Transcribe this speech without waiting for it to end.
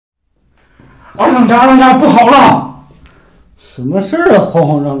二当家不好了！什么事儿啊？慌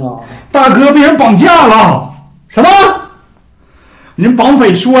慌张张。大哥被人绑架了！什么？人绑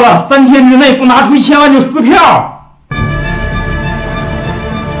匪说了，3天之内不拿出1000万就撕票。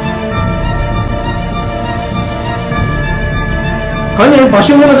赶紧把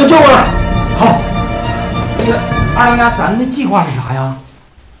兄弟们都叫过来。好。那个二当家，咱的计划是啥呀？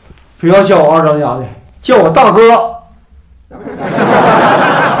不要叫我二当家的，叫我大哥。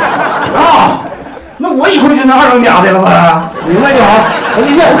啊，那我以后就是二当家的了呗。明白就好。赶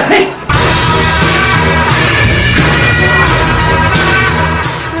紧叫。OK。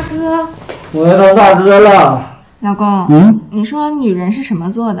大哥，我要当大哥了。老公，你说女人是什么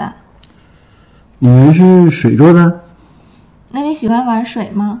做的？女人是水做的。那你喜欢玩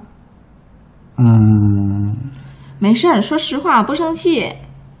水吗？没事儿，说实话，不生气。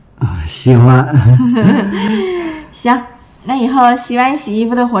喜欢。行，那以后洗碗洗衣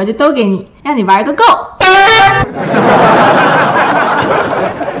服的活就都给你，让你玩个够。